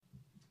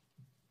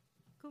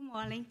Good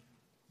morning.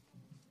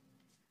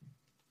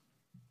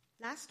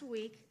 Last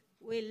week,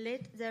 we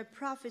lit the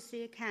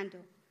prophecy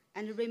candle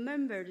and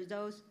remembered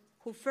those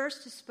who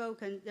first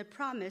spoken the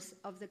promise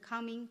of the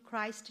coming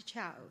Christ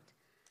child.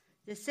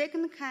 The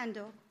second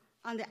candle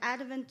on the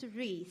Advent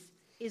wreath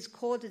is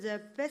called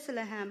the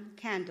Bethlehem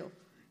candle.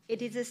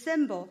 It is a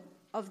symbol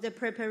of the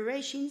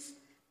preparations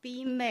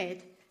being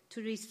made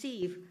to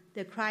receive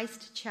the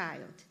Christ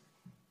child.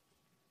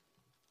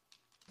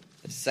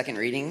 The second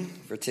reading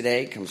for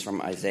today comes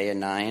from Isaiah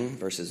 9,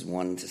 verses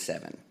 1 to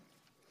 7.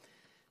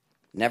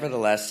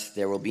 Nevertheless,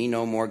 there will be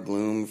no more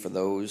gloom for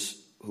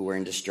those who were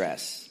in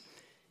distress.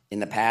 In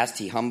the past,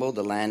 he humbled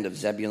the land of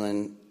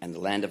Zebulun and the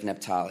land of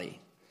Naphtali.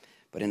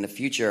 But in the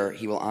future,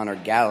 he will honor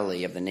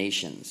Galilee of the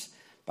nations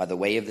by the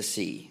way of the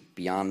sea,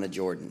 beyond the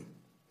Jordan.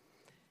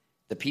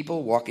 The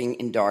people walking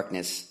in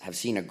darkness have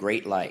seen a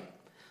great light.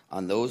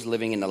 On those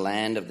living in the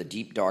land of the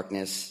deep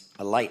darkness,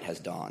 a light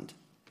has dawned.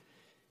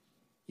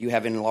 You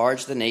have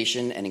enlarged the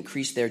nation and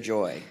increased their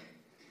joy.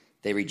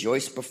 They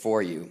rejoice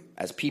before you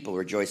as people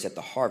rejoice at the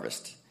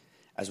harvest,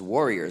 as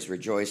warriors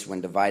rejoice when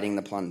dividing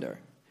the plunder.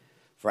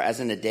 For as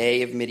in the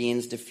day of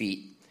Midian's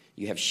defeat,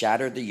 you have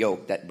shattered the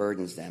yoke that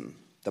burdens them,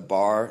 the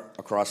bar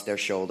across their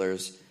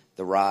shoulders,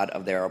 the rod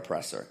of their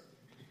oppressor.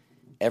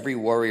 Every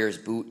warrior's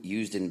boot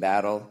used in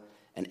battle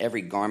and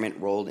every garment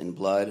rolled in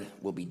blood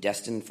will be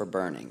destined for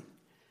burning,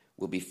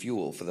 will be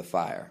fuel for the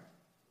fire.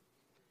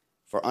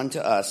 For unto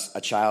us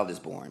a child is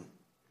born.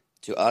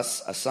 To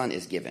us a son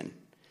is given,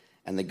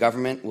 and the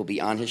government will be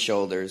on his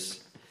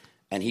shoulders,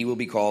 and he will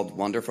be called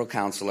Wonderful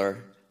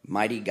Counselor,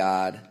 Mighty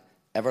God,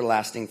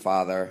 Everlasting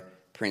Father,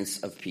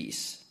 Prince of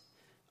Peace.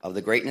 Of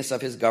the greatness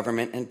of his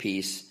government and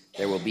peace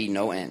there will be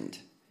no end.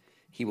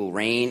 He will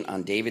reign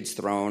on David's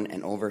throne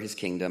and over his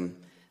kingdom,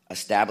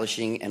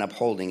 establishing and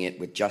upholding it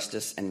with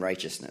justice and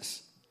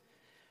righteousness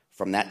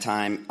from that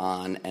time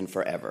on and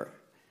forever.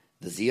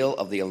 The zeal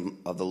of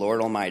the Lord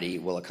Almighty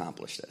will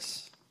accomplish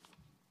this.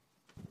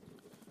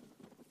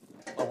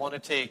 I want to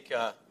take,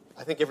 I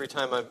think every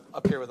time I'm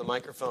up here with a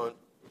microphone,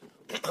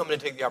 I'm going to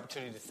take the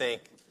opportunity to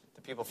thank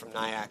the people from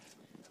NIAC.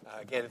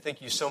 Again,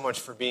 thank you so much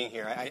for being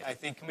here. I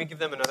think, can we give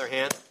them another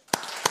hand?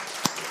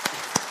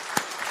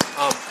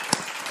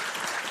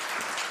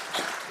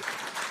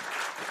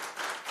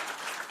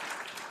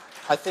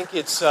 I think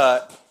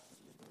that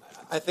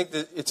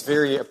it's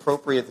very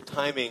appropriate, the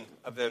timing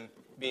of them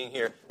being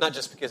here, not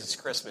just because it's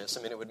Christmas.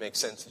 I mean, it would make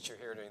sense that you're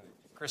here during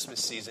the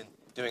Christmas season,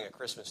 doing a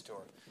Christmas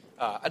tour.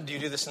 Do you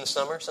do this in the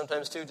summer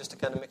sometimes too, just to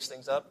kind of mix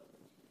things up?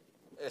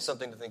 It's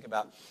something to think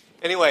about.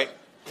 Anyway,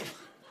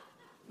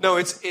 no,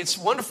 it's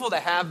wonderful to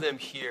have them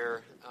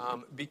here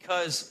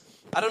because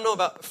I don't know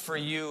about for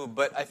you,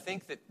 but I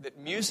think that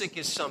music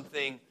is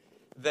something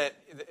that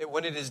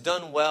when it is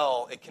done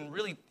well, it can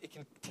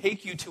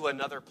take you to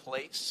another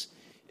place.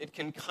 It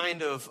can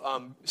kind of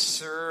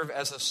serve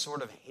as a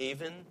sort of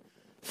haven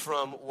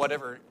from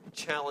whatever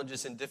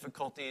challenges and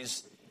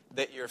difficulties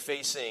that you're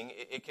facing.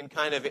 It can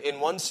kind of, in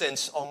one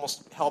sense,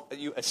 almost help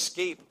you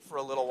escape for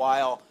a little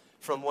while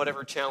from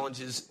whatever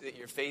challenges that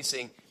you're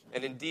facing.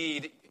 And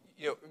indeed,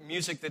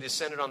 music that is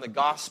centered on the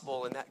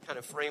gospel and that kind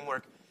of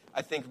framework,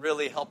 I think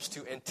really helps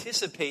to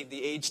anticipate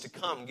the age to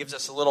come, gives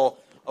us a little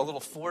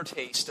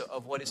foretaste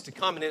of what is to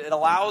come. And it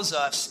allows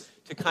us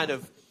to kind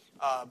of,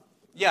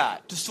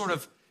 to sort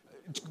of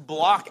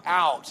block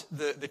out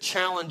the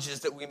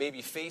challenges that we may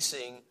be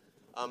facing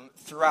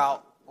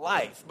throughout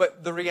life.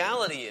 But the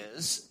reality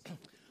is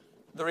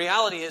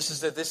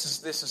that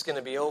this is going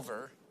to be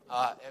over.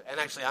 And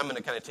actually, I'm going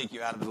to kind of take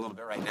you out of it a little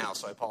bit right now,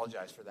 so I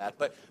apologize for that.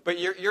 But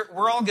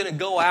we're all going to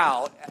go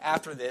out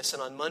after this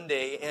and on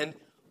Monday, and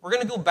we're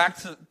going to go back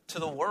to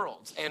the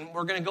world. And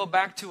we're going to go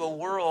back to a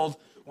world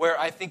where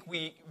I think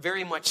we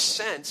very much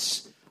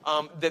sense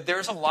that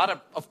there's a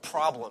lot of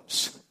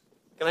problems.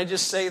 Can I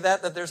just say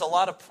that there's a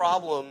lot of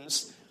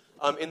problems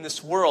in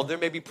this world? There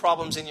may be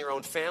problems in your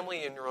own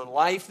family, in your own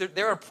life.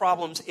 There are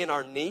problems in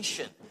our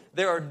nation.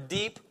 There are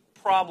deep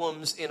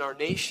problems in our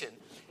nation.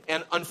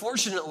 And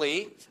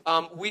unfortunately,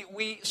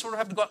 we sort of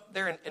have to go out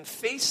there and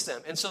face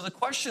them. And so the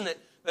question that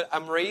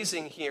I'm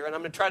raising here, and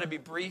I'm going to try to be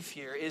brief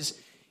here, is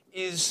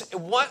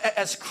what,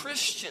 as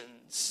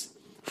Christians,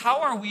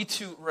 how are we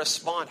to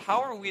respond?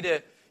 How are we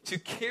to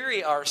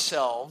carry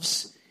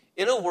ourselves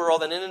in a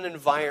world and in an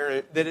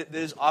environment that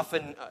is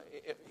often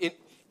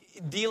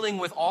dealing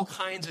with all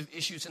kinds of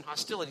issues and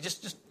hostility?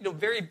 Just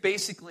very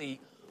basically,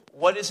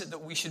 what is it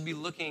that we should be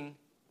looking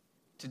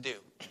to do?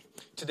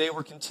 Today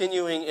we're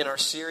continuing in our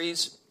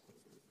series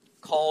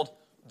called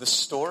The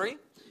Story.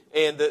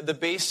 And the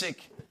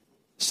basic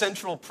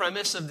central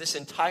premise of this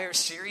entire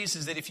series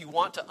is that if you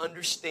want to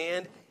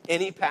understand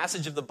any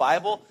passage of the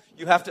Bible,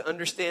 you have to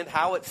understand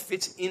how it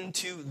fits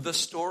into the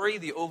story,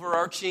 the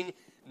overarching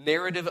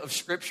narrative of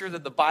Scripture,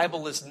 that the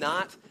Bible is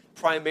not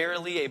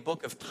primarily a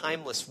book of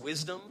timeless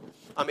wisdom.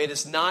 It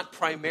is not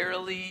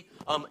primarily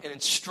an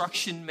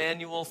instruction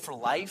manual for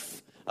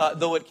life,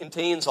 though it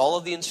contains all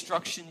of the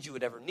instructions you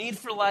would ever need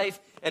for life,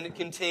 and it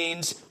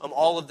contains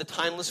all of the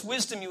timeless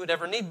wisdom you would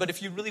ever need. But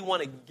if you really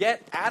want to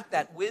get at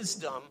that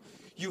wisdom,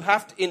 you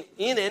have to, in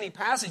any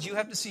passage, you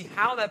have to see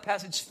how that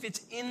passage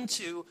fits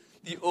into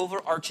the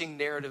overarching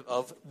narrative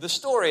of the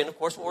story. And of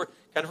course, what we're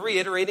kind of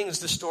reiterating is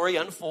the story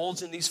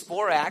unfolds in these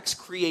 4 acts: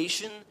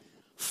 creation,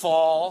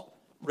 fall,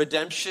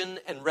 redemption,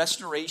 and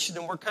restoration.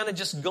 And we're kind of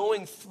just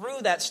going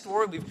through that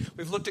story.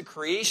 We've looked at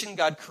creation.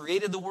 God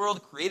created the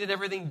world, created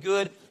everything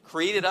good,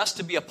 created us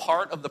to be a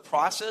part of the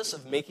process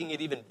of making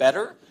it even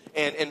better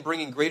and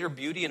bringing greater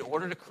beauty and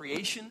order to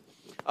creation.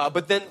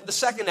 But then the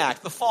second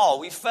act, the fall,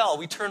 we fell.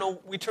 We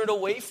turned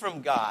away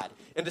from God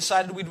and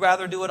decided we'd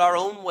rather do it our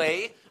own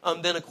way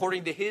than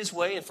according to His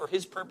way and for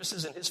His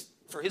purposes and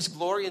for His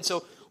glory. And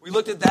so we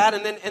looked at that,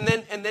 and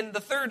then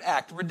the third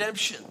act,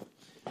 redemption.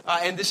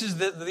 And this is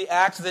the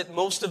act that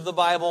most of the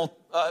Bible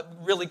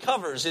really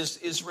covers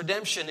is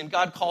redemption. And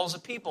God calls a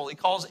people. He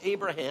calls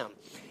Abraham,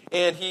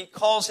 and He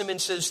calls him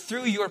and says,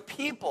 through your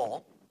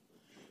people,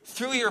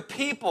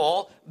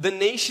 the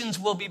nations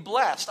will be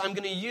blessed. I'm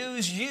going to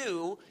use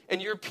you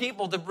and your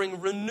people to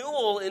bring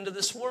renewal into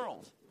this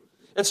world.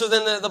 And so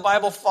then the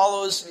Bible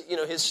follows,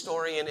 his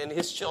story and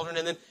his children,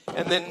 and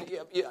then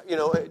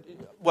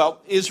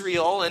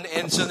Israel,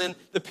 and so then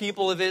the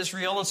people of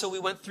Israel. And so we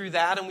went through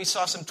that, and we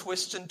saw some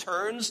twists and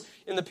turns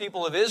in the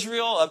people of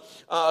Israel.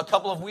 A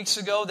couple of weeks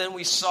ago, then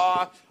we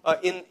saw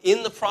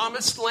in the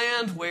Promised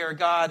Land where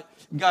God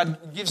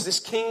gives this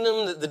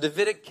kingdom, the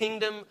Davidic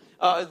kingdom.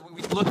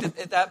 We looked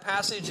at that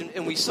passage,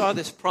 and we saw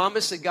this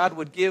promise that God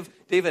would give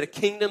David a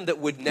kingdom that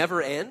would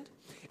never end,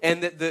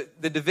 and that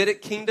the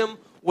Davidic kingdom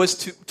was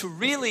to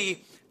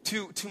really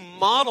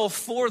model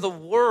for the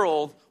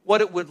world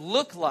what it would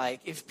look like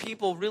if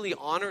people really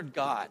honored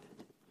God,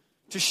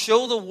 to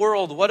show the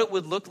world what it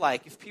would look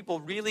like if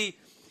people really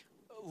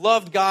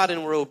loved God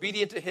and were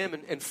obedient to Him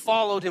and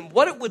followed Him,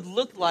 what it would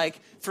look like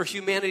for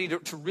humanity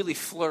to really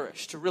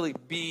flourish, to really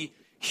be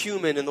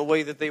human in the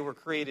way that they were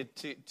created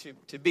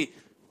to be.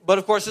 But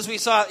of course, as we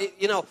saw,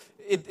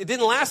 it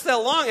didn't last that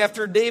long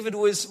after David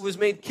was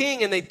made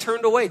king, and they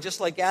turned away, just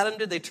like Adam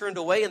did. They turned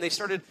away, and they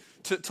started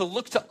to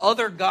look to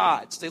other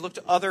gods. They looked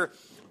to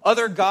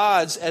other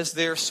gods as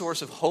their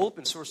source of hope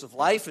and source of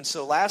life. And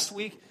so last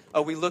week,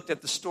 we looked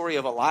at the story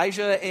of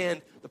Elijah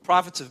and the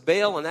prophets of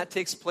Baal, and that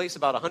takes place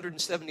about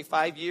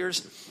 175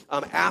 years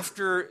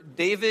after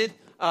David.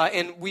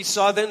 And we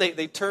saw then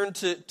they turned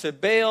to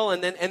Baal,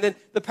 and then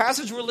the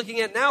passage we're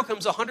looking at now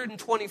comes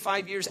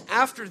 125 years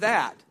after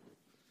that.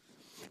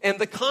 And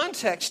the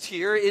context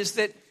here is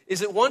that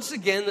once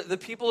again, the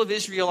people of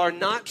Israel are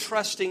not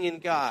trusting in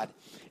God.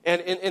 And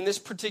in this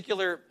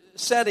particular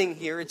setting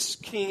here, it's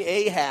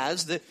King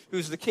Ahaz,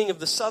 who's the king of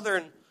the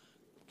southern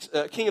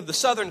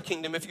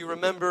kingdom. If you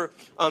remember,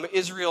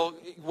 Israel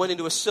went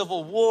into a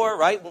civil war,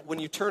 right? When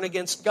you turn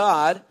against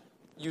God,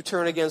 you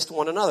turn against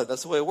one another.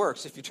 That's the way it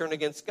works. If you turn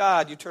against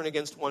God, you turn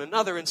against one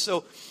another. And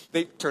so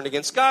they turned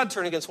against God,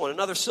 turned against one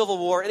another, civil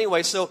war.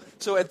 Anyway, so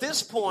at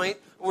this point,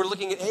 we're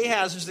looking at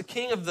Ahaz, who's the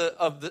king of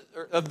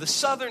the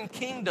southern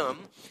kingdom.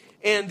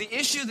 And the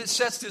issue that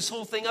sets this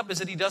whole thing up is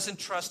that he doesn't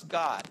trust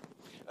God.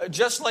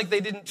 Just like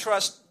they didn't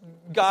trust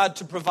God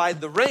to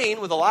provide the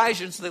rain with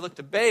Elijah, so they looked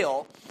to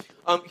Baal.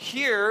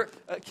 Here,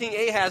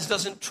 King Ahaz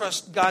doesn't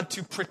trust God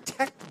to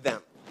protect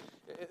them.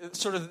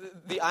 Sort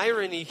of the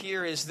irony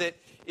here is that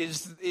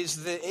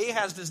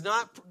Ahaz does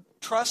not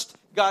trust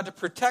God to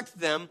protect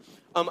them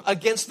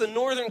against the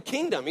northern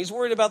kingdom. He's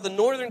worried about the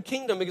northern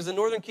kingdom because the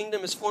northern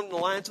kingdom has formed an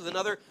alliance with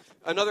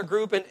another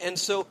group. And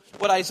so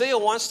what Isaiah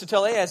wants to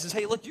tell Ahaz is,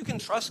 hey, look, you can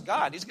trust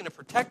God. He's going to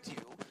protect you.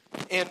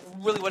 And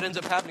really what ends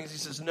up happening is he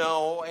says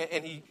no,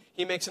 and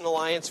he makes an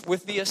alliance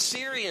with the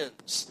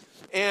Assyrians.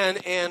 And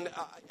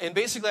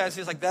basically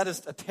Isaiah's like, that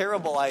is a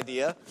terrible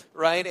idea,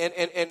 right?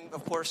 And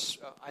of course,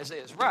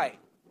 Isaiah's right.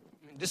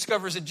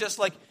 Discovers it just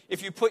like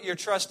if you put your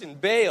trust in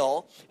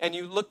Baal and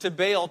you look to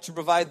Baal to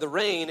provide the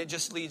rain, it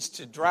just leads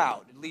to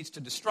drought. It leads to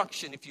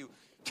destruction if you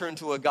turn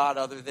to a god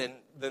other than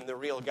the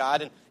real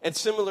God. And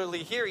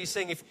similarly here, he's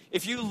saying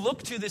if you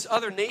look to this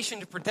other nation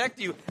to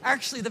protect you,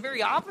 actually the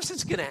very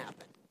opposite's going to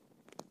happen.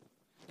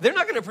 They're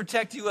not going to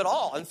protect you at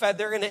all. In fact,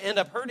 they're going to end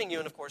up hurting you.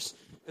 And of course,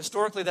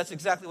 historically, that's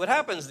exactly what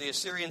happens. The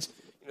Assyrians,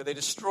 they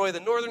destroy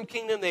the northern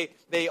kingdom.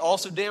 They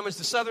also damage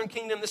the southern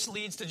kingdom. This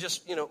leads to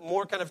just,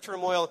 more kind of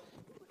turmoil.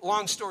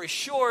 Long story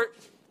short,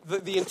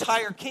 the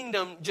entire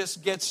kingdom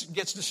just gets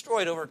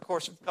destroyed over the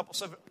course of a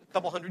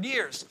couple hundred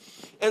years.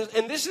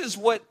 And this is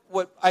what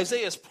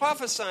Isaiah is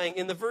prophesying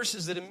in the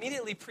verses that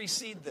immediately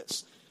precede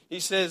this. He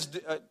says,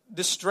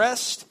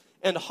 distressed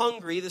and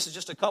hungry, this is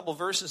just a couple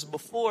verses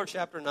before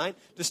chapter 9,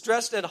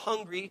 distressed and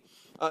hungry,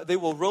 they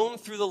will roam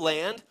through the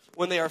land.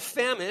 When they are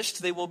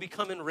famished, they will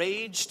become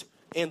enraged,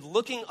 and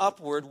looking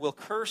upward will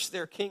curse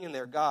their king and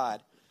their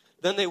God.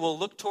 Then they will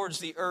look towards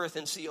the earth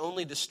and see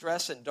only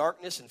distress and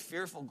darkness and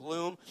fearful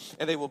gloom,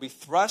 and they will be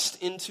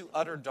thrust into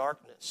utter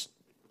darkness.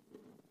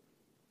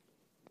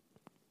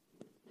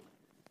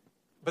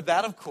 But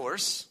that, of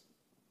course,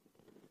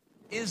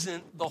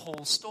 isn't the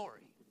whole story.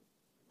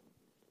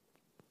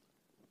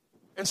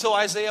 And so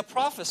Isaiah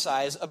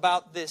prophesies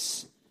about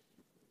this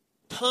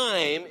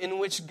time in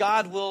which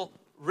God will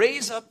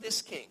raise up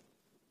this king.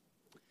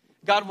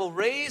 God will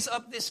raise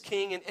up this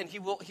king, and he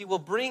will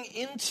bring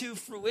into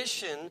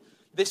fruition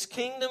this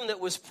kingdom that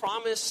was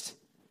promised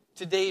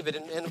to David.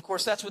 And of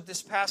course, that's what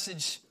this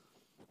passage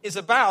is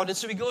about. And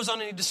so he goes on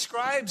and he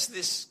describes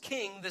this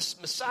king, this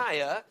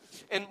Messiah,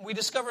 and we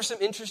discover some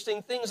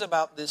interesting things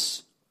about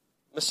this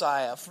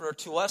Messiah. For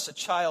to us a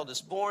child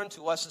is born,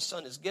 to us a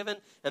son is given,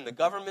 and the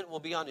government will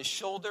be on his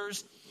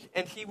shoulders,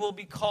 and he will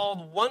be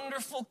called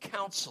Wonderful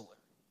Counselor,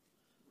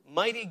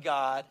 Mighty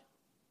God,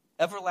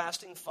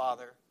 Everlasting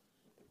Father,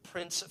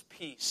 Prince of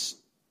Peace.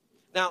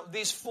 Now,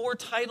 these 4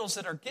 titles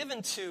that are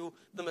given to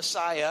the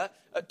Messiah,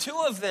 2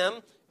 of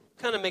them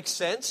kind of make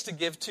sense to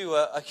give to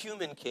a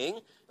human king.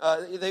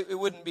 It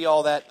wouldn't be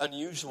all that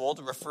unusual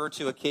to refer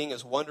to a king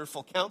as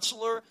Wonderful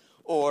Counselor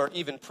or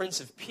even Prince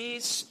of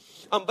Peace.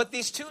 But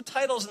these 2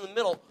 titles in the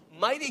middle,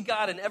 Mighty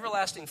God and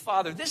Everlasting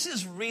Father, this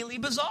is really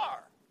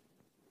bizarre.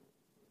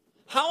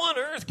 How on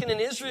earth can an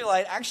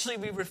Israelite actually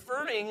be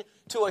referring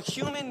to a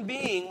human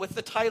being with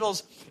the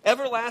titles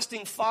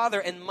Everlasting Father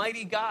and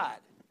Mighty God?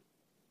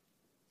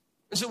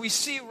 And so we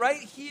see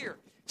right here,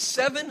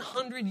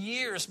 700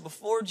 years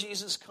before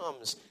Jesus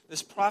comes,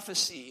 this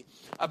prophecy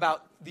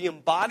about the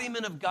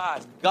embodiment of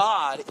God,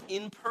 God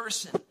in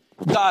person,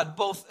 God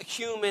both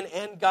human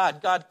and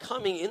God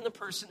coming in the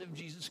person of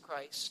Jesus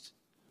Christ.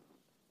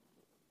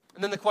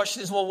 And then the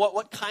question is, well,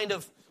 what kind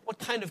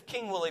of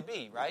king will he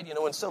be, right? You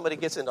know, when somebody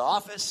gets into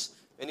office,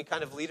 any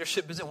kind of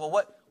leadership position, well,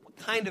 what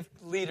kind of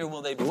leader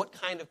will they be? What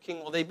kind of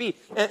king will they be?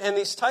 And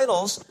these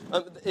titles,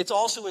 it's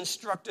also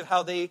instructive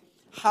how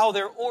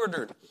they're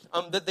ordered,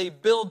 that they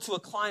build to a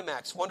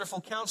climax. Wonderful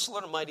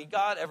Counselor, Mighty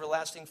God,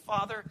 Everlasting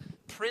Father,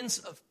 Prince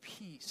of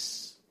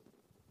Peace.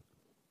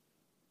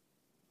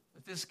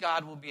 That this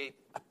God will be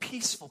a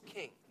peaceful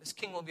king. This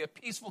king will be a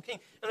peaceful king.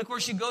 And of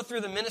course, you go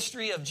through the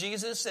ministry of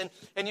Jesus, and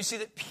you see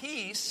that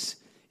peace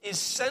is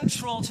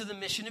central to the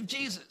mission of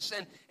Jesus.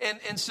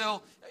 And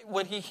so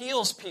when he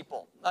heals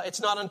people,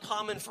 it's not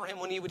uncommon for him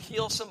when he would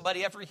heal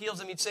somebody, after he heals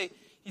them, he'd say,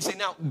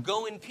 now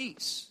go in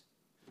peace.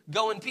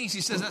 Go in peace.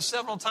 He says that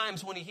several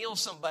times when he heals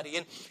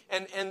somebody.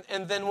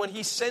 And then when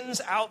he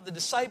sends out the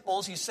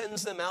disciples, he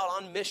sends them out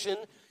on mission.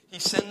 He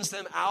sends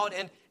them out.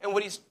 And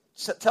what he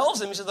tells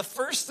them, he says, the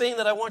first thing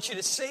that I want you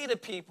to say to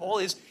people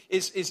is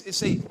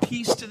say,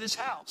 peace to this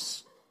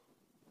house.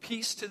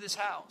 Peace to this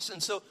house.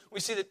 And so we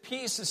see that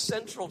peace is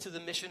central to the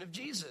mission of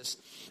Jesus.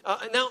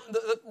 And now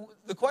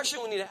the question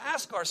we need to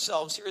ask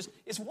ourselves here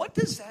is what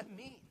does that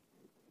mean?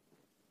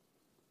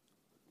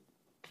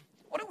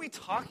 What are we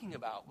talking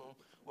about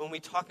when we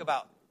talk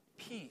about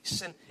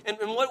peace? And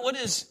what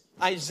does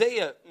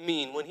Isaiah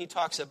mean when he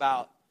talks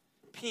about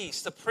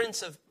peace, the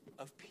Prince of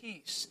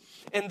Peace?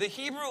 And the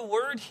Hebrew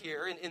word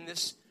here in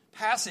this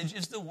passage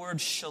is the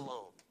word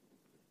shalom.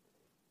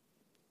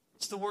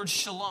 It's the word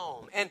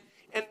shalom. And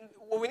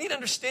what we need to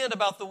understand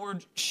about the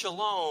word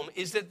shalom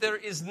is that there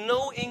is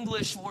no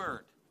English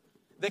word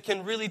that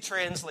can really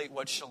translate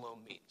what shalom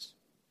means.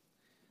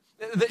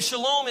 That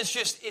shalom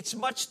is it's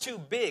much too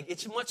big,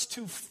 it's much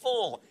too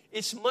full,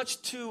 it's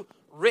much too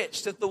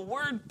rich, that the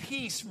word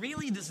peace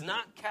really does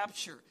not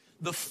capture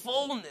the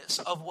fullness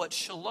of what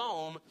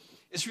shalom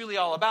is really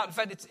all about. In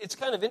fact, it's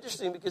kind of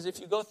interesting because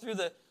if you go through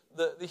the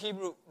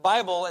Hebrew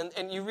Bible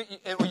and you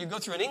go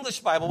through an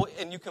English Bible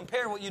and you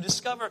compare, what you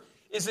discover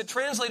is that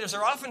translators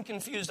are often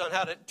confused on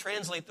how to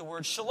translate the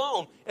word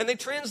shalom, and they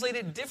translate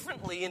it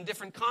differently in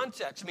different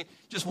contexts. I mean,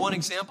 just one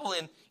example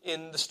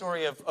in the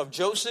story of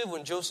Joseph,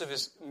 when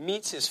Joseph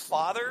meets his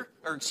father,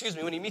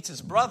 when he meets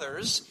his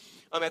brothers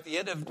at the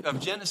end of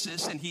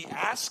Genesis, and he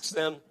asks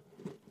them,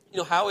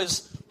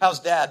 how's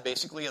dad,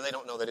 basically, and they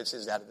don't know that it's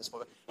his dad at this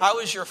point. How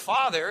is your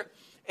father?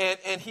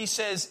 And he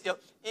says,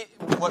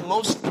 what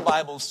most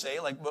Bibles say,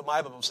 like what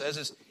my Bible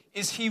says,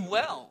 is he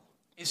well?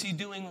 Is he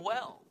doing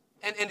well?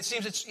 And it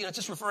seems it's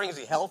just referring, is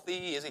he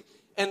healthy? Is he?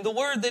 And the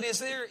word that is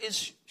there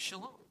is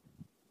shalom.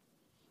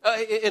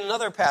 In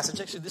another passage,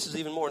 actually this is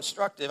even more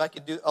instructive. I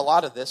could do a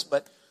lot of this,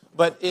 but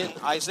in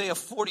Isaiah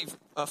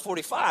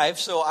 45,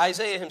 so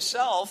Isaiah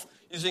himself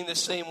using this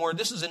same word,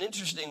 this is an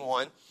interesting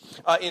one.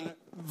 In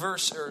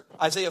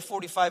Isaiah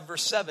 45,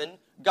 verse 7,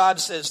 God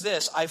says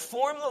this, I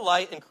form the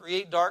light and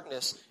create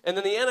darkness. And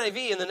then the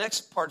NIV in the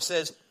next part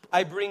says,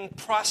 I bring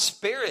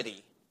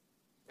prosperity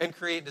and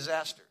create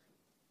disaster.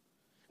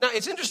 Now,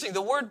 it's interesting.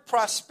 The word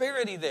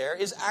prosperity there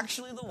is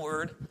actually the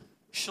word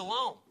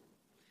shalom.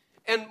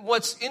 And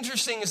what's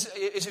interesting is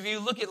if you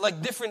look at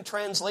like different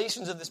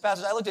translations of this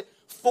passage, I looked at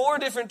 4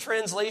 different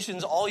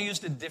translations, all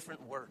used a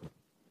different word.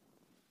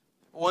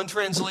 One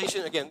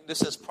translation, again, this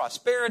says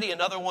prosperity.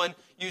 Another one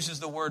uses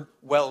the word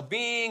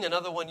well-being.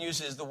 Another one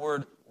uses the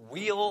word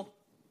weal.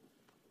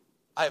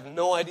 I have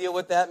no idea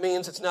what that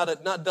means. It's not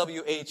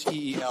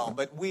W-H-E-E-L,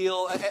 but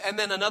weal. And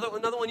then another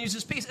one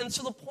uses peace. And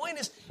so the point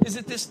is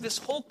that this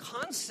whole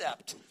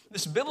concept,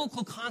 this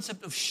biblical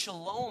concept of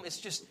shalom,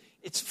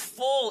 it's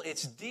full,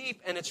 it's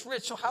deep, and it's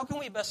rich. So how can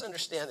we best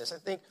understand this? I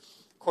think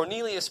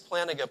Cornelius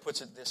Plantinga puts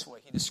it this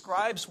way. He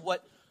describes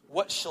what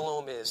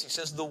shalom is. He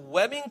says, the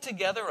webbing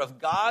together of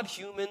God,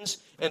 humans,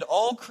 and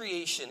all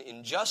creation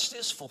in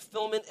justice,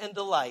 fulfillment, and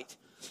delight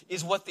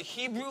is what the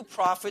Hebrew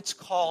prophets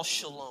call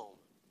shalom.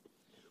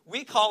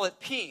 We call it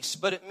peace,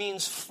 but it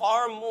means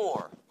far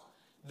more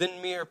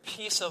than mere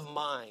peace of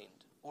mind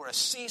or a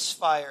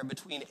ceasefire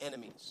between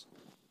enemies.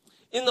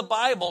 In the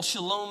Bible,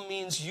 shalom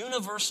means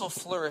universal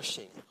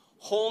flourishing,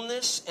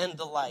 wholeness, and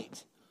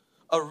delight.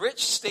 A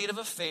rich state of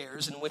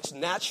affairs in which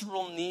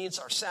natural needs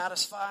are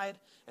satisfied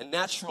and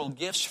natural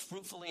gifts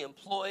fruitfully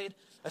employed.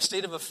 A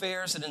state of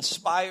affairs that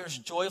inspires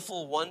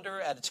joyful wonder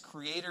at its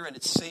Creator and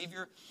its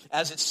Savior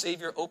as its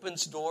Savior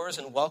opens doors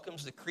and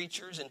welcomes the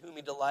creatures in whom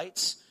He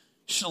delights.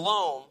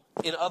 Shalom,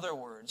 in other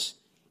words,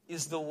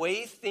 is the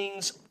way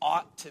things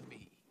ought to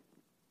be.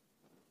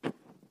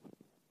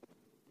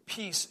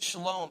 Peace,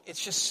 shalom,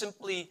 it's just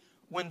simply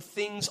when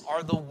things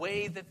are the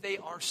way that they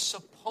are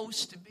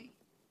supposed to be.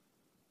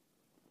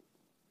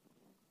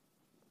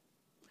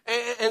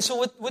 And so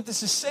what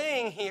this is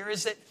saying here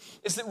is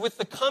that with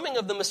the coming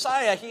of the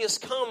Messiah, He has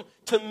come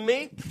to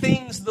make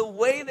things the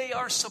way they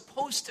are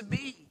supposed to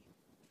be.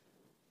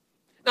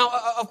 Now,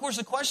 of course,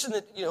 the question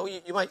that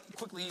you might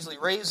quickly easily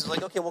raise is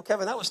like, okay, well,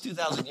 Kevin, that was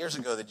 2,000 years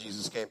ago that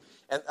Jesus came,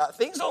 and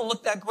things don't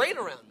look that great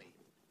around me.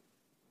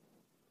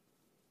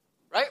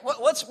 Right?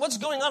 What's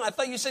going on? I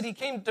thought you said He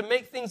came to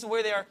make things the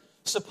way they are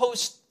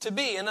supposed to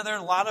be. And there are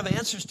a lot of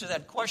answers to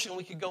that question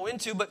we could go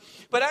into. But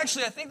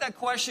actually, I think that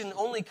question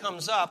only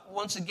comes up,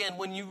 once again,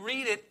 when you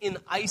read it in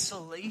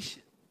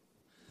isolation.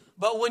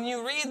 But when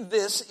you read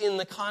this in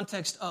the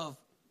context of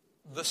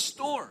the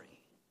story,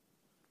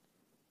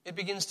 it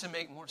begins to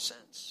make more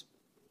sense.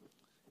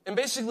 And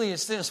basically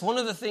it's this. One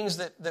of the things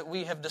that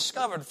we have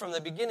discovered from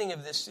the beginning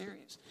of this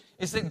series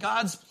is that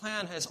God's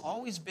plan has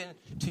always been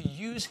to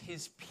use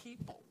His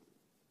people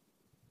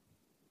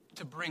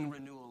to bring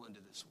renewal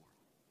into this world.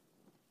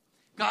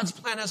 God's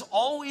plan has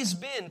always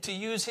been to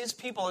use His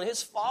people and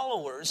His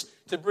followers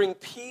to bring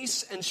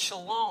peace and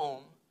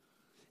shalom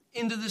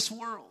into this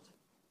world.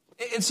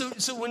 And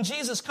so when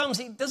Jesus comes,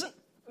 He doesn't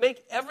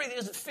make everything, He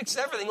doesn't fix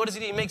everything. What does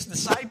He do? He makes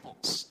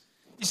disciples.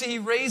 You see, He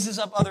raises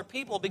up other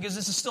people because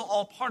this is still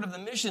all part of the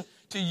mission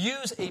to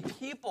use a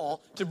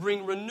people to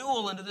bring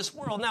renewal into this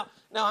world. Now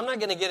I'm not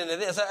going to get into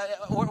this.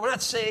 We're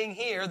not saying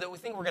here that we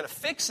think we're going to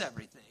fix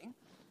everything.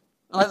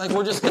 Like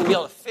we're just going to be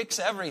able to fix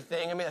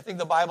everything. I mean, I think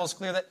the Bible's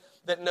clear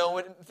that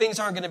no, things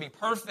aren't going to be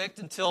perfect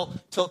until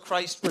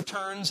Christ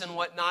returns and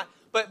whatnot.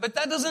 But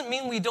that doesn't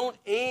mean we don't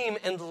aim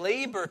and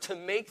labor to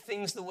make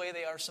things the way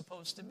they are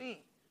supposed to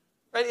be.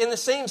 Right? In the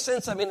same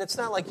sense, I mean, it's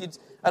not like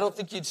I don't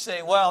think you'd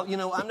say, well,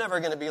 I'm never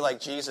going to be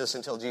like Jesus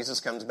until Jesus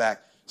comes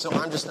back, so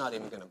I'm just not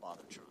even going to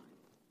bother trying.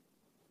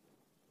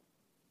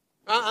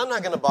 I'm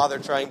not going to bother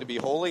trying to be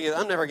holy.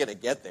 I'm never going to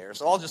get there,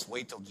 so I'll just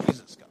wait till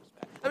Jesus comes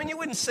back. I mean, you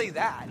wouldn't say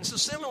that. And so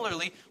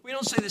similarly, we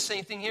don't say the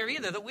same thing here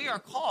either, that we are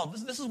called.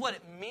 This is what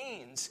it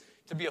means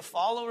to be a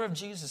follower of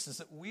Jesus, is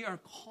that we are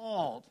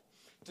called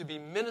to be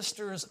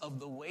ministers of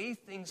the way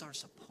things are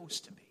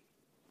supposed to be.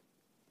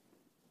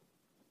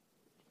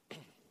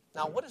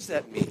 Now, what does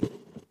that mean?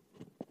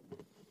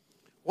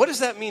 What does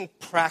that mean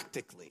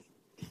practically?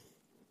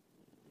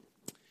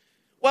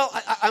 Well,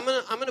 I'm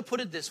going to put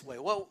it this way.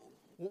 Well,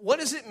 what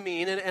does it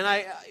mean? And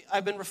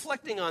I've been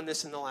reflecting on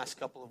this in the last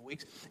couple of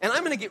weeks, and I'm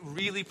going to get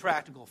really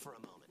practical for a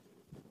moment.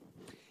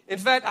 In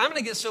fact, I'm going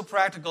to get so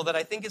practical that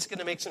I think it's going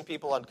to make some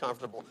people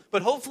uncomfortable,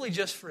 but hopefully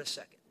just for a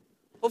second.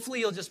 Hopefully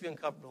you'll just be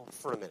uncomfortable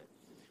for a minute.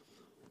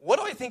 What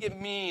do I think it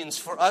means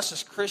for us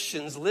as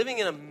Christians living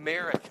in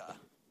America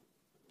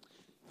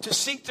to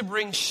seek to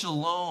bring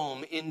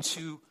shalom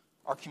into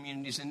our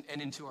communities and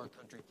into our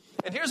country?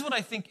 And here's what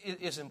I think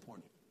is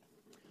important.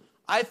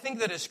 I think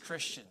that as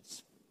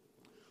Christians,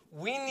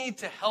 we need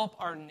to help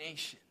our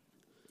nation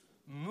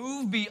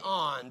move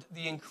beyond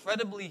the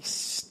incredibly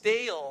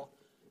stale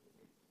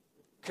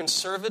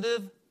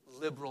conservative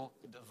liberal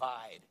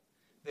divide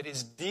that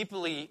is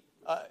deeply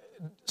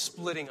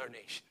splitting our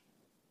nation.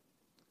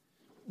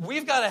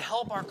 We've got to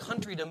help our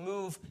country to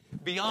move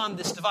beyond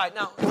this divide.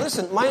 Now,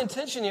 listen, my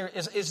intention here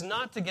is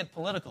not to get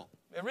political.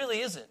 It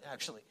really isn't,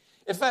 actually.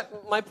 In fact,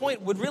 my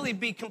point would really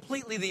be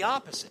completely the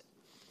opposite.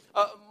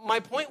 My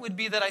point would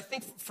be that I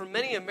think for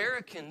many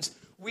Americans,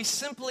 we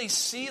simply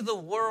see the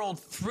world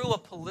through a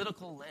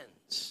political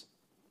lens.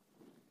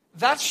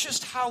 That's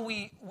just how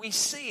we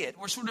see it.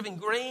 We're sort of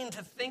ingrained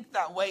to think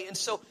that way. And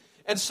so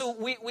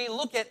we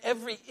look at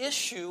every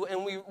issue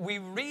and we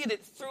read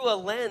it through a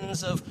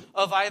lens of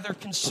either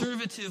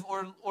conservative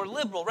or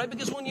liberal, right?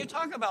 Because when you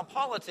talk about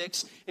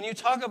politics and you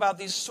talk about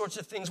these sorts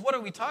of things, what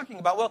are we talking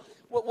about? Well,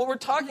 what we're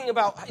talking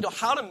about,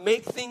 how to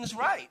make things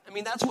right. I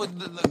mean, that's what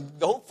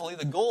hopefully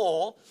the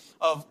goal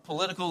of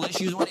political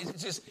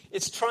issues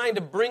it's trying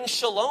to bring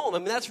shalom. I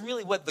mean, that's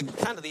really what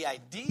the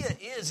idea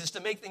is to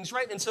make things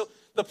right. And so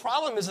the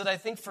problem is that I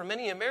think for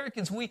many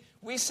Americans, we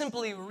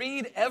simply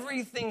read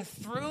everything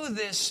through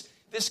this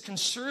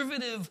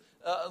conservative,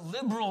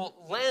 liberal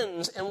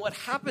lens, and what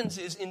happens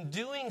is, in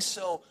doing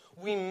so,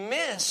 we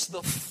miss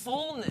the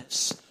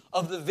fullness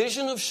of the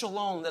vision of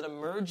shalom that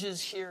emerges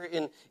here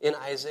in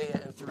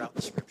Isaiah and throughout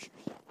the Scriptures.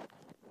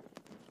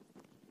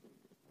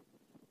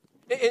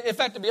 In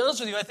fact, to be honest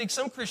with you, I think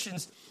some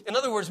Christians, in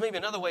other words, maybe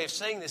another way of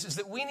saying this, is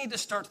that we need to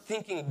start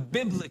thinking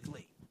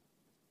biblically,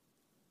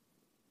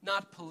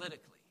 not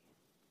politically.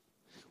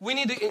 We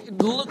need to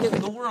look at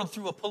the world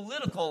through a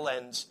political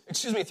lens,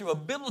 through a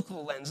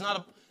biblical lens,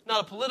 not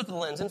a political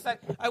lens. In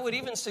fact, I would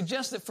even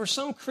suggest that for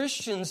some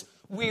Christians,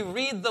 we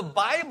read the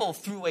Bible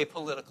through a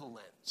political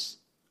lens.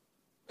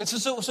 And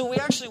so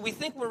we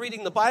think we're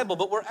reading the Bible,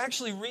 but we're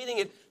actually reading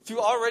it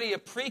through already a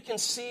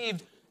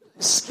preconceived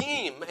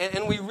scheme,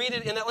 and we read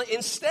it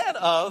instead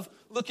of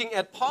looking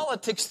at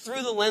politics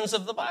through the lens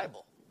of the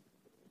Bible.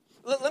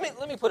 Let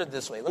me put it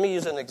this way. Let me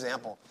use an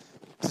example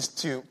just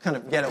to kind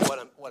of get at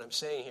what I'm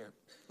saying here.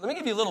 Let me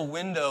give you a little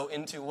window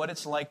into what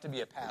it's like to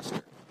be a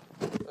pastor.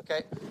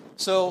 Okay?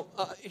 So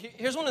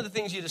here's one of the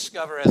things you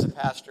discover as a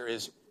pastor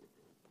is,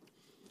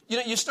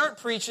 you start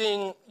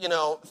preaching,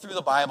 through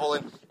the Bible,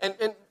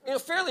 and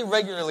fairly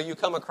regularly you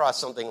come across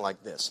something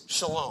like this,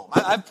 shalom.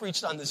 I've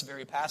preached on this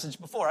very passage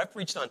before. I've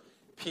preached on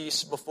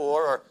peace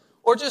before,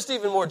 or just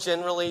even more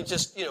generally,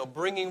 just,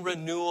 bringing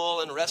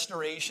renewal and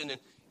restoration and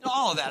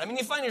all of that. I mean,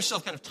 you find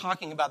yourself kind of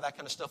talking about that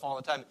kind of stuff all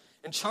the time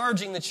and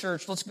charging the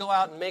church, let's go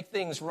out and make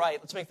things right.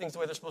 Let's make things the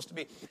way they're supposed to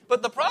be.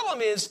 But the problem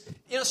is,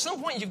 at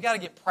some point you've got to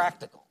get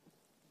practical.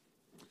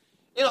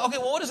 Okay,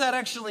 well, what does that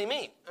actually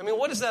mean? I mean,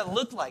 what does that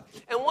look like?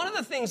 And one of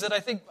the things that I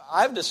think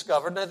I've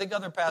discovered, and I think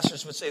other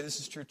pastors would say this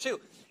is true too,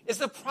 is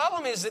the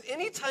problem is that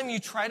anytime you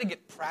try to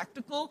get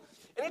practical,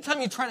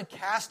 anytime you try to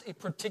cast a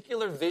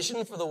particular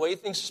vision for the way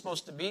things are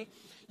supposed to be,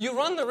 you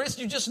run the risk,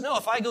 you just know,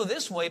 if I go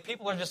this way,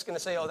 people are just going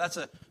to say, oh,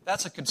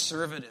 that's a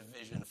conservative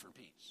vision for peace.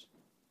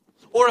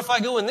 Or if I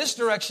go in this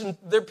direction,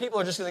 people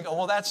are just going to go,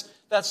 well, that's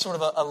sort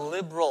of a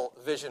liberal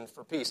vision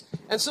for peace.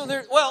 And so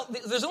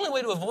there's only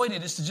way to avoid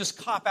it is to just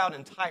cop out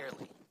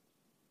entirely.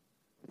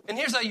 And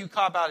here's how you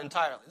cop out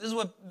entirely. This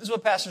is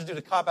what pastors do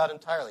to cop out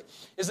entirely.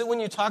 Is that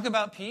when you talk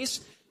about peace,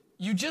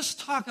 you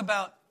just talk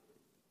about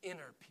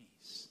inner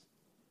peace.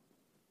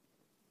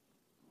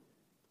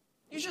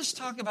 You just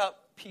talk about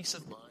peace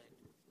of mind.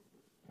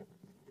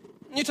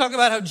 And you talk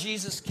about how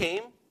Jesus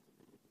came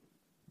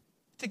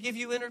to give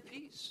you inner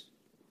peace.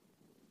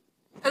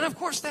 And of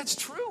course, that's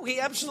true. He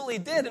absolutely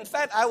did. In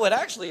fact, I would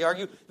actually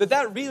argue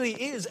that really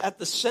is at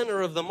the center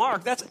of the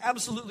mark. That's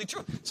absolutely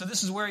true. So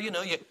this is where,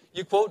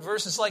 you quote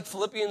verses like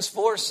Philippians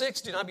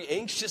 4:6, do not be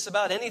anxious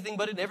about anything,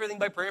 but in everything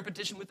by prayer and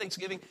petition with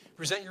thanksgiving,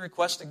 present your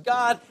request to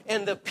God,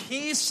 and the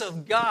peace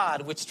of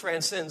God, which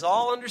transcends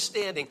all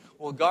understanding,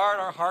 will guard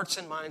our hearts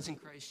and minds in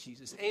Christ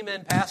Jesus.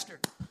 Amen, Pastor.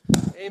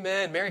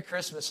 Amen. Merry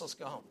Christmas. Let's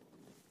go home.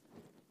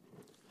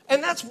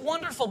 And that's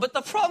wonderful, but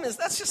the problem is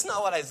that's just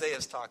not what Isaiah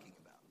is talking about.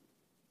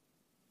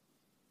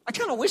 I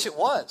kind of wish it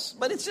was,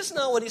 but it's just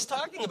not what he's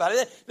talking about.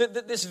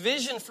 This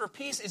vision for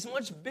peace is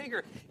much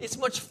bigger. It's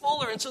much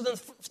fuller. And so then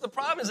the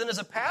problem is, then as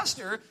a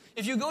pastor,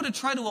 if you go to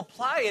try to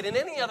apply it in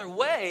any other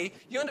way,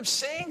 you end up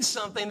saying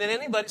something that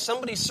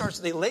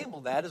they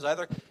label that as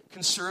either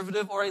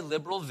conservative or a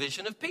liberal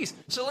vision of peace.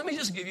 So let me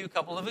just give you a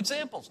couple of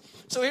examples.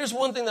 So here's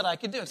one thing that I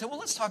could do. I say, well,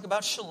 let's talk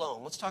about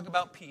shalom. Let's talk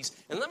about peace.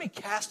 And let me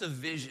cast a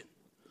vision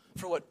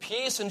for what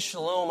peace and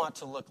shalom ought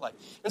to look like.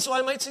 And so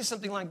I might say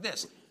something like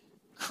this.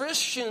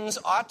 Christians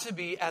ought to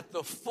be at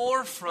the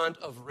forefront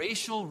of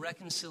racial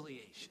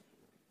reconciliation.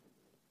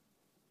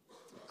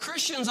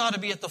 Christians ought to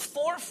be at the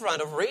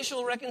forefront of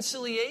racial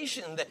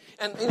reconciliation.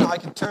 I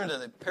could turn to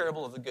the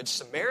parable of the Good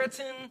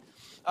Samaritan,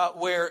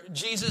 where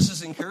Jesus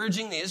is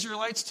encouraging the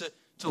Israelites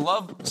to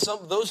love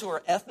those who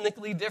are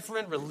ethnically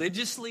different,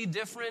 religiously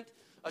different,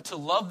 to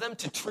love them,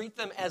 to treat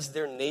them as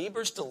their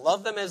neighbors, to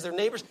love them as their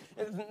neighbors.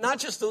 And not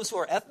just those who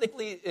are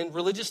ethnically and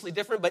religiously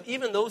different, but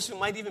even those who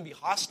might even be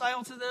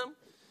hostile to them.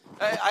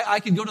 I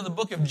could go to the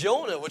book of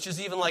Jonah, which is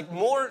even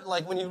more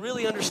like when you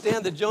really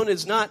understand that Jonah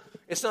it's not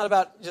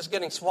about just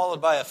getting swallowed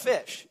by a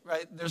fish,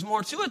 right? There's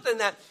more to it than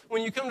that.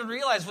 When you come to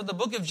realize what the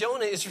book of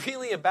Jonah is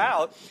really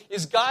about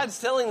is God's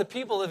telling the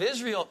people of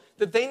Israel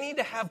that they need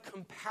to have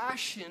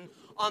compassion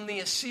on the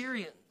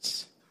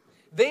Assyrians.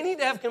 They need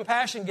to have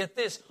compassion, get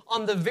this,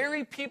 on the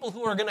very people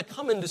who are going to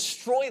come and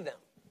destroy them.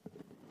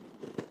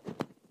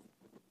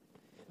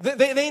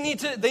 They need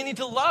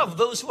to love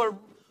those who are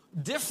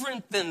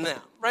different than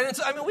them, right? And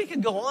so, we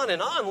could go on and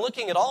on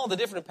looking at all the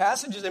different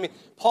passages.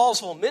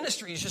 Paul's whole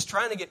ministry is just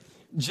trying to get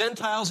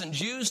Gentiles and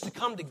Jews to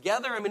come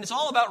together. It's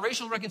all about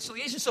racial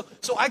reconciliation. So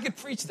I could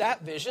preach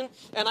that vision,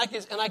 and I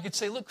could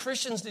say, look,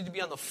 Christians need to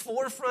be on the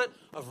forefront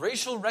of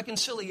racial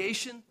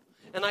reconciliation.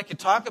 And I could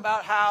talk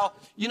about how,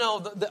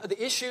 the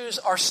issues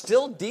are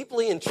still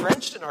deeply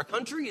entrenched in our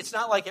country. It's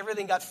not like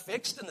everything got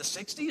fixed in the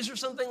 60s or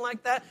something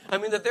like that.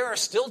 That there are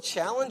still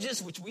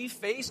challenges which we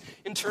face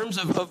in terms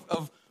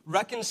of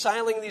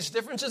reconciling these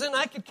differences. And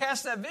I could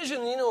cast that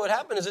vision, and what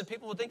happened is that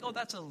people would think, oh,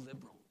 that's a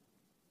liberal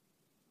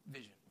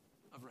vision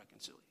of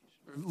reconciliation,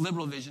 or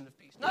liberal vision of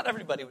peace. Not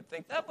everybody would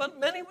think that, but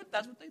many would.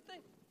 That's what they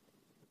think.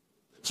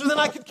 So then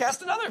I could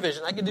cast another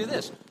vision. I could do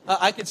this.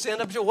 I could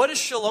stand up and say, what does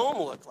shalom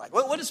look like?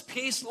 What is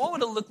peace? What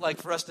would it look like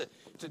for us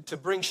to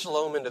bring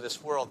shalom into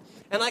this world?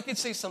 And I could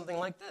say something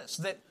like this,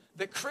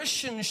 that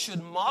Christians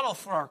should model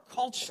for our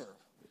culture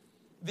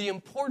the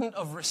importance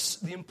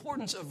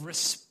of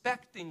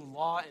respecting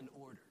law and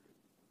order.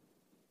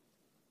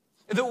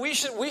 That we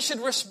should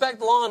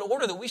respect law and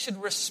order, that we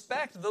should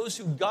respect those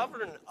who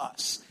govern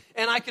us.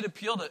 And I could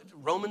appeal to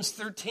Romans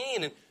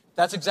 13, and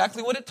that's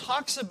exactly what it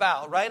talks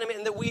about, right? I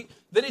mean,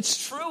 that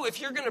it's true. If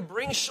you're going to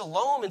bring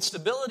shalom and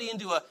stability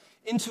into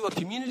a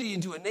community,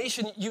 into a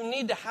nation, you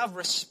need to have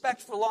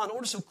respect for law and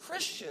order. So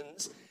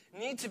Christians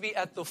need to be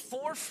at the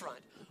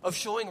forefront of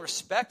showing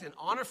respect and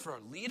honor for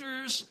our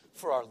leaders,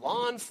 for our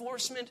law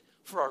enforcement,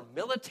 for our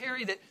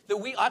military, that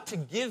we ought to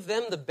give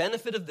them the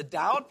benefit of the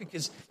doubt,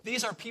 because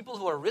these are people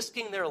who are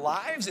risking their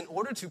lives in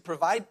order to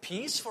provide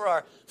peace for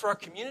our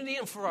community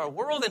and for our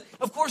world. And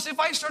of course, if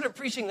I started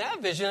preaching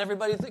that vision,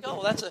 everybody would think,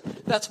 oh, that's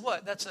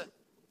a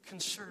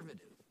conservative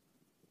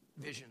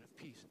vision of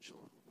peace and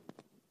shalom.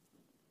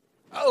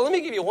 Oh, let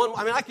me give you one.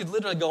 I mean, I could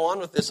literally go on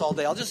with this all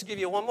day. I'll just give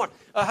you one more.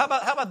 How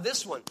about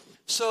this one?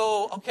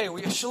 So, okay,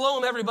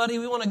 shalom, everybody.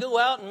 We want to go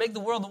out and make the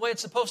world the way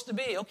it's supposed to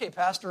be. Okay,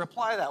 Pastor,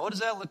 apply that. What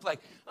does that look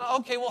like?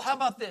 Okay, well, how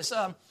about this?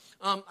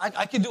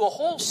 I could do a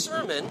whole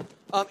sermon,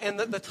 and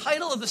the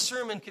title of the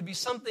sermon could be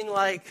something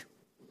like,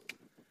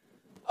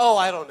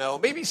 I don't know,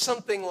 maybe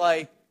something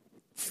like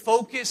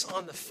Focus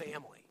on the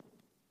Family.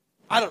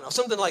 I don't know,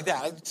 something like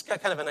that. It's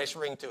got kind of a nice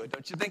ring to it,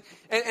 don't you think?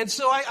 And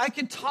so I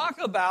could talk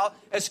about,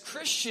 as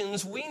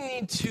Christians, we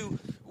need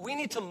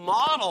to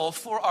model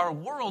for our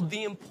world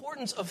the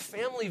importance of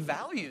family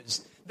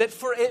values, that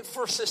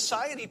for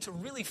society to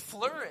really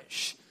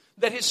flourish,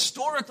 that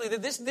historically,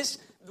 that this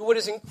what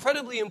is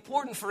incredibly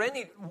important for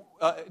any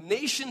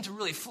nation to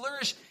really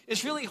flourish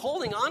is really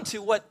holding on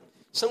to what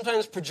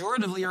sometimes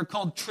pejoratively are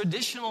called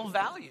traditional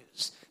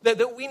values.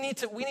 That we need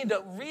to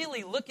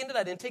really look into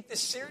that and take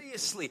this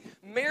seriously.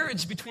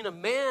 Marriage between a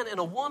man and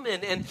a woman,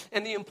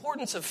 and the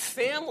importance of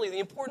family, the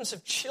importance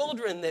of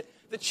children, that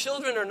the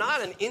children are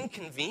not an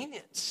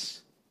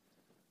inconvenience.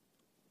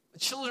 The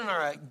children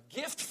are a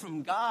gift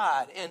from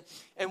God,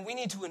 and we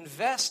need to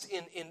invest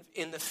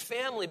in the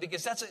family,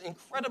 because that's an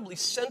incredibly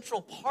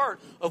central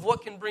part of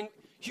what can bring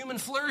human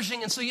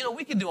flourishing. And so,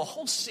 we could do a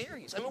whole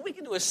series. I mean, we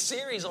could do a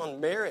series on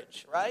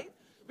marriage, right?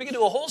 We could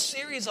do a whole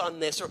series on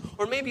this,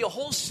 or maybe a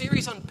whole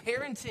series on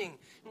parenting,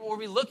 where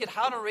we look at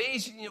how to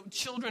raise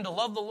children to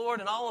love the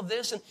Lord and all of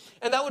this.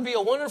 And that would be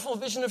a wonderful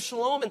vision of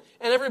shalom, and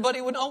everybody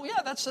would,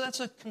 that's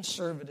a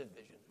conservative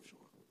vision of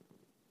shalom.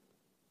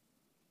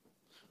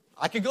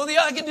 I could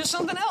do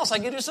something else. I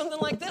could do something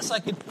like this. I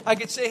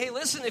could say, hey,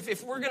 listen,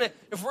 if we're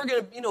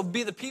gonna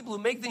be the people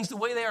who make things the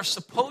way they are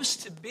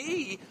supposed to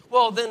be,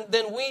 well,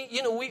 then we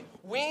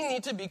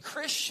need to be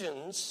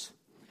Christians.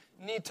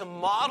 Need to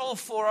model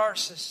for our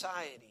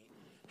society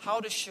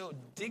how to show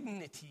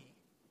dignity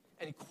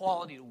and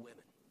equality to women.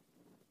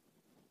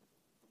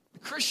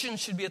 Christians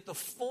should be at the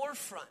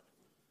forefront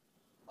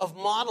of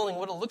modeling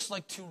what it looks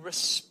like to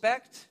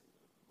respect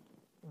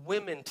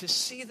women, to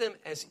see them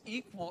as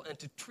equal, and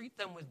to treat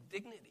them with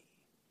dignity.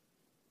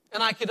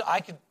 And I could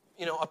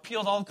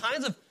appeal to all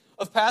kinds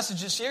of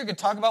passages here. I could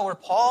talk about where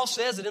Paul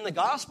says that in the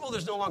gospel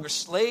there's no longer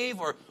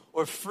slave or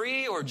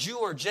free or Jew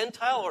or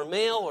Gentile or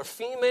male or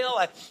female.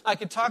 I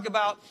could talk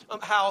about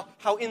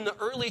how in the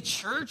early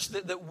church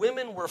that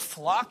women were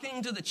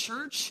flocking to the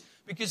church,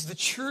 because the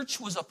church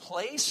was a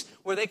place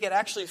where they could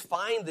actually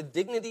find the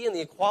dignity and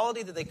the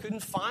equality that they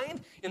couldn't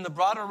find in the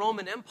broader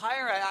Roman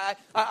Empire.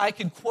 I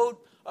could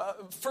quote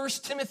 1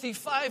 Timothy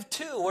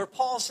 5:2, where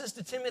Paul says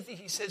to Timothy,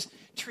 he says,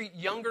 treat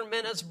younger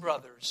men as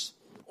brothers,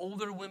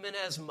 older women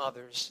as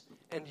mothers,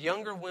 and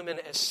younger women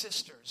as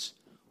sisters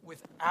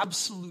with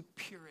absolute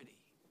purity.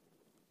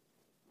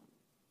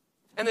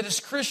 And that as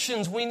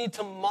Christians, we need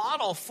to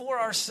model for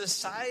our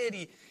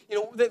society,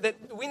 that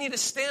we need to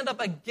stand up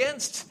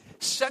against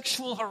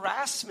sexual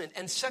harassment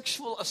and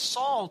sexual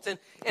assault,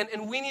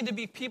 and we need to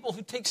be people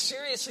who take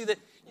seriously that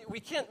we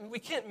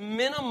can't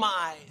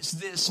minimize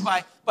this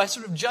by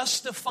sort of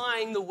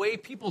justifying the way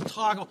people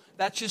talk. Oh,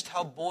 that's just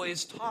how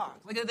boys talk.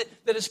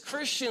 That as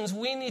Christians,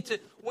 we need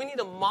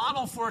to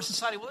model for our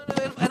society.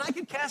 And I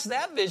could cast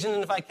that vision,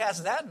 and if I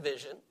cast that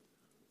vision,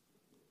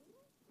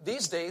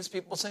 these days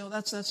people say,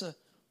 that's a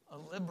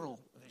liberal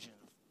vision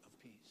of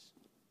peace.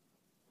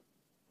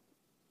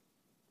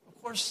 Of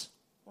course,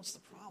 what's the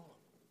problem?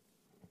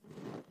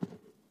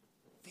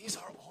 These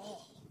are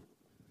all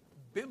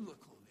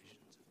biblical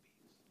visions of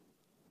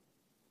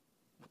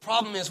peace. The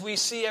problem is we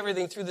see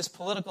everything through this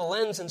political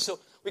lens, and so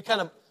we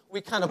kind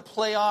of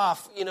play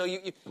off.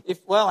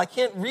 I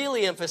can't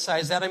really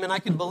emphasize that. I mean, I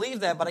can believe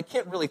that, but I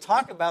can't really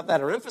talk about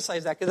that or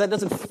emphasize that, because that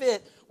doesn't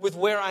fit with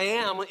where I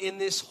am in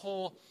this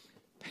whole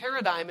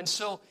paradigm. And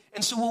so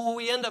what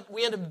we end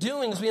up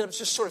doing is we end up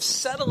just sort of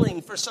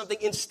settling for something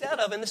instead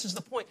of, and this is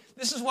the point,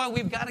 this is why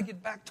we've got to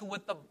get back to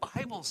what the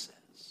Bible says.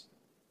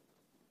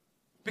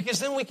 Because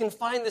then we can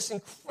find this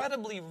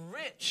incredibly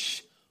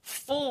rich,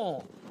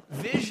 full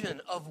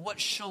vision of what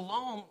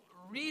shalom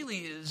really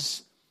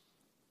is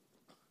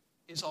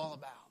all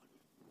about.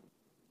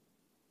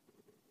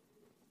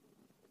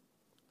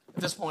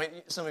 At this point,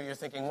 some of you are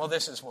thinking, well,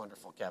 this is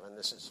wonderful, Kevin.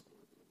 This is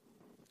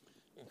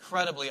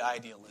incredibly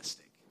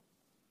idealistic.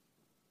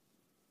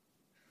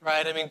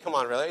 Right? I mean, come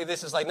on, really?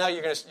 This is like, now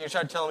you're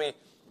trying to tell me,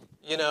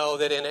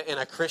 that in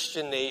a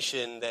Christian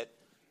nation that,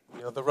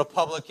 the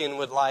Republican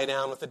would lie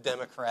down with the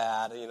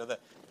Democrat,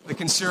 the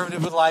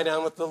conservative would lie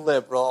down with the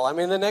liberal. I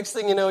mean, the next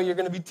thing you know, you're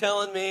going to be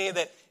telling me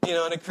that,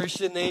 in a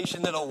Christian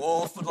nation that a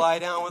wolf would lie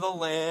down with a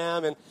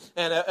lamb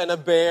and a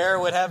bear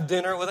would have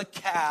dinner with a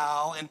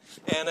cow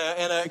and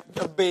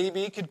a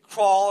baby could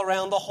crawl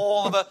around the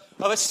hole of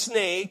a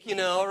snake,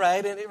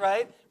 right?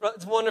 Right?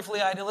 It's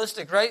wonderfully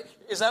idealistic, right?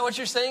 Is that what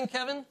you're saying,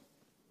 Kevin?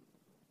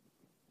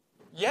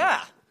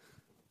 Yeah.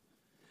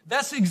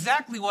 That's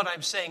exactly what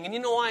I'm saying. And you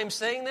know why I'm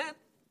saying that?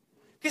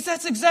 Because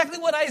that's exactly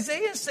what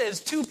Isaiah says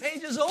 2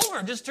 pages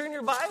over. Just turn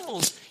your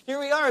Bibles.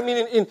 Here we are. I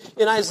mean,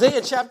 in Isaiah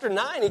chapter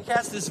 9, he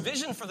casts this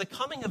vision for the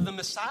coming of the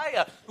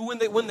Messiah, who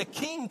when the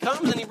king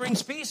comes and he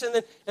brings peace.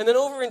 And then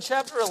over in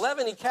chapter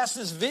 11, he casts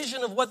this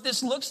vision of what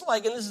this looks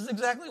like. And this is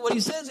exactly what he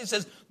says. He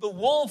says, the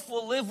wolf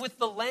will live with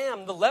the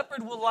lamb. The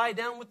leopard will lie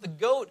down with the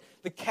goat.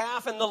 The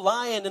calf and the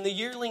lion and the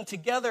yearling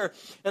together.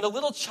 And a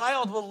little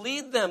child will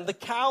lead them. The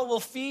cow will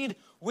feed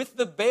with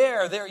the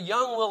bear. Their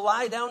young will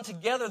lie down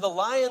together. The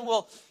lion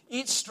will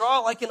eat straw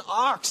like an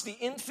ox. The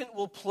infant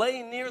will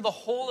play near the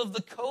hole of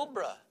the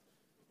cobra.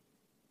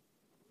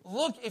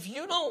 Look, if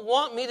you don't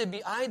want me to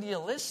be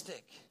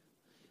idealistic,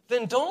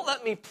 then don't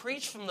let me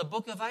preach from the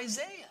book of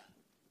Isaiah.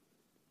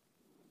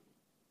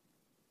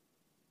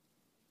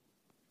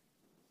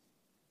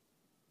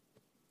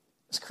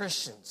 As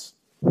Christians,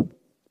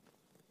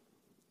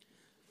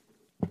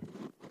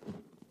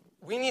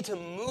 we need to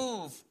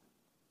move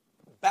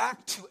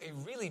back to a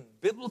really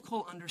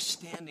biblical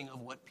understanding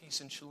of what peace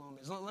and shalom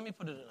is. Let me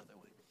put it another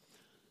way.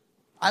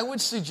 I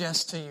would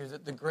suggest to you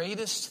that the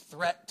greatest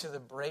threat to the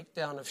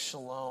breakdown of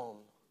shalom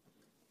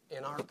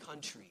in our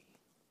country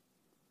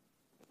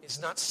is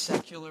not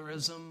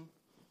secularism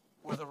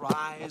or the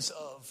rise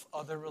of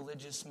other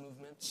religious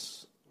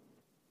movements.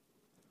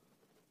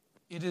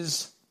 It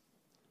is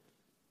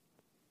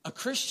a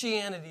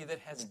Christianity that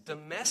has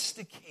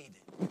domesticated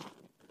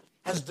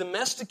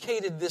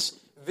this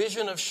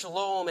vision of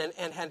shalom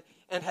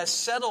and has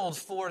settled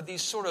for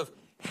these sort of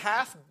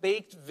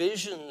half-baked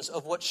visions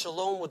of what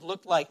shalom would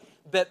look like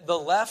that the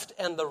left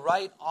and the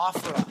right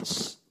offer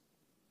us.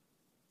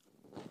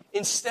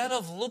 Instead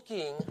of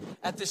looking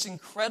at this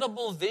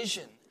incredible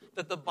vision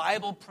that the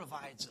Bible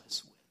provides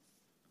us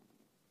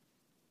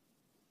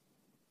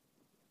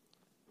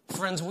with.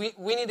 Friends, we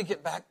need to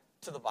get back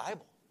to the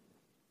Bible.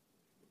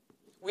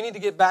 We need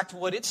to get back to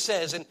what it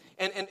says, and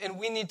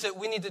we need to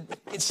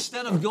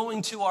instead of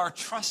going to our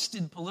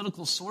trusted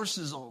political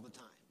sources all the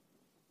time,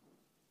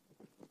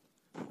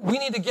 we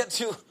need to get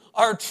to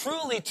our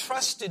truly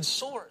trusted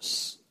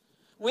source.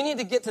 We need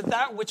to get to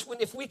that which,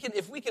 if we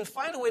can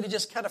find a way to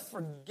just kind of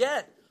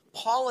forget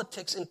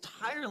politics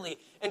entirely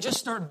and just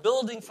start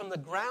building from the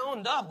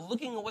ground up,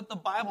 looking at what the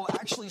Bible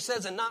actually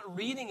says and not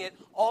reading it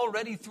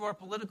already through our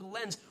political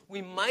lens,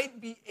 we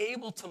might be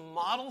able to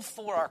model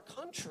for our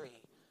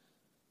country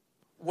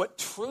what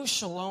true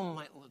shalom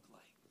might look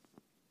like.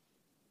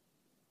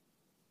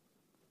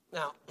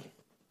 Now,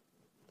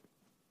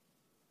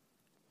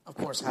 of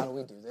course, how do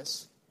we do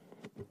this?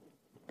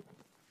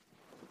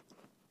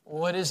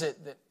 What is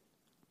it that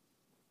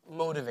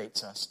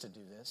motivates us to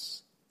do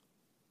this?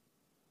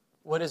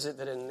 What is it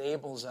that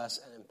enables us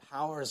and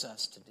empowers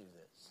us to do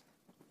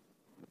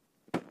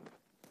this?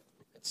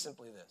 It's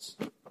simply this.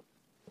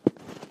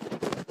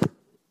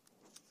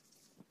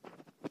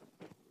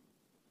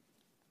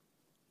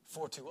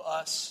 For to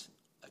us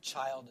a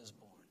child is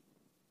born.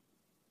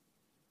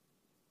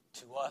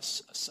 To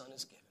us a son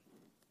is given.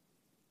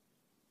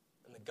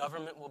 And the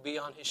government will be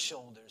on his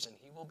shoulders, and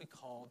he will be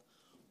called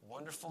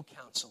Wonderful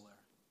Counselor,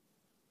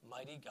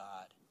 Mighty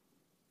God,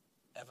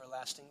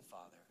 Everlasting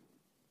Father,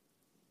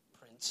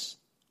 Prince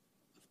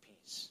of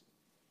Peace.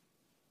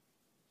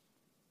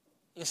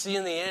 You see,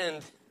 in the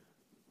end,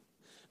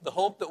 the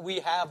hope that we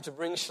have to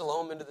bring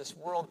shalom into this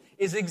world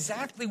is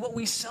exactly what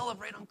we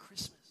celebrate on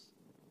Christmas.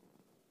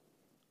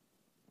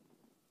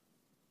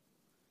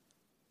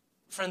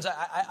 Friends,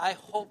 I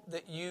hope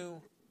that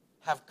you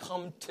have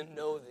come to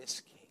know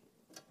this King.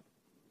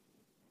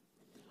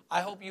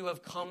 I hope you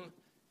have come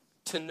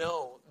to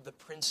know the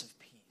Prince of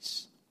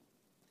Peace.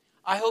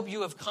 I hope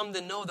you have come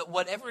to know that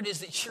whatever it is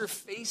that you're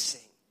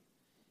facing,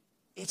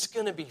 it's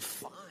going to be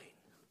fine.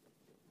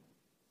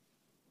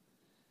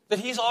 That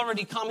he's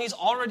already come, he's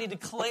already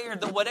declared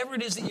that whatever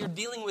it is that you're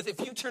dealing with, if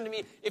you turn to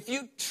me, if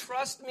you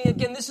trust me,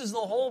 again, this is the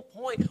whole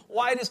point.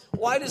 Why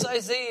does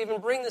Isaiah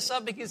even bring this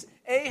up? Because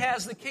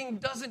Ahaz, the king,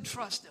 doesn't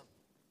trust him.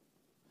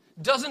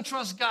 Doesn't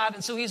trust God,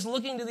 and so he's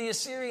looking to the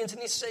Assyrians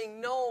and he's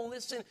saying, no,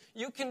 listen,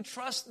 you can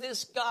trust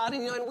this God.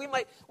 And we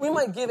might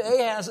give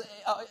Ahaz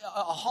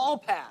a hall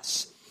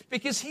pass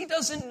because he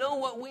doesn't know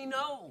what we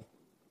know.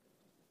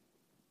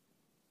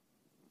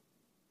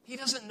 He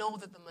doesn't know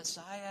that the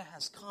Messiah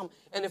has come.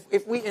 And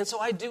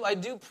so I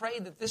do pray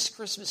that this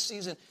Christmas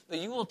season that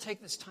you will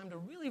take this time to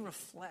really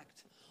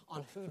reflect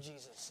on who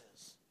Jesus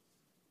is.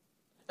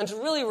 And to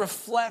really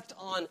reflect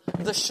on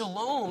the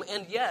shalom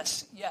and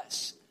yes,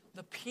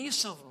 the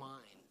peace of mind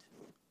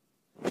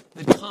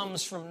that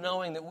comes from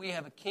knowing that we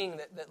have a king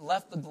that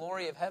left the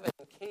glory of heaven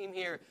and came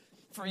here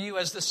for you,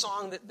 as the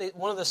song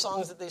one of the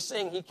songs that they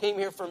sing, he came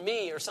here for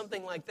me, or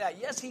something like that.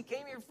 Yes, he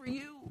came here for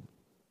you.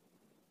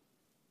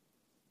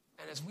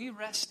 And as we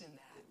rest in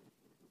that,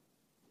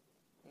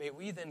 may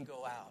we then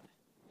go out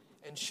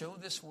and show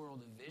this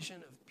world a vision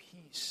of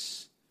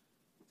peace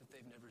that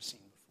they've never seen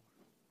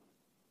before.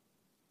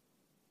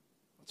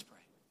 Let's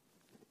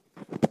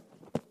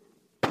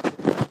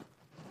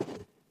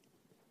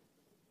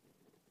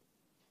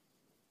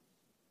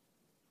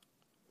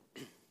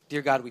pray.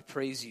 Dear God, we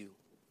praise you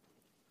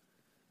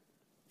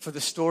for the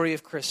story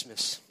of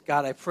Christmas.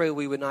 God, I pray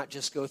we would not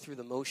just go through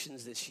the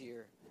motions this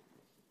year,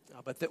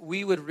 but that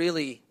we would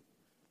really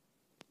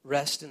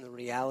rest in the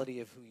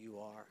reality of who you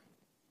are.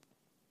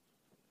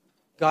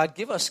 God,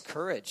 give us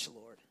courage,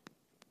 Lord.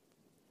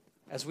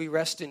 As we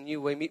rest in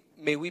you,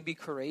 may we be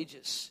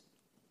courageous.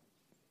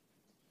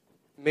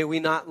 May we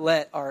not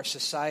let our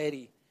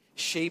society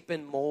shape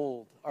and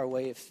mold our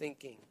way of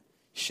thinking,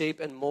 shape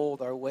and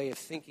mold our way of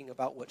thinking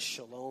about what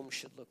shalom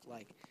should look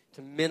like,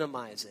 to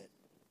minimize it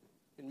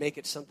and make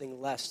it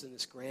something less than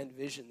this grand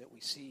vision that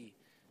we see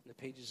in the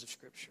pages of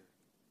Scripture.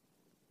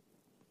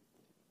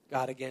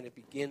 God, again, it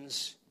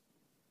begins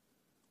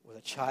with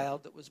a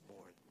child that was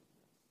born,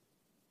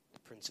 the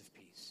Prince of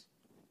Peace.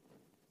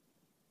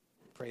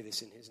 I pray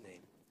this in his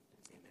name.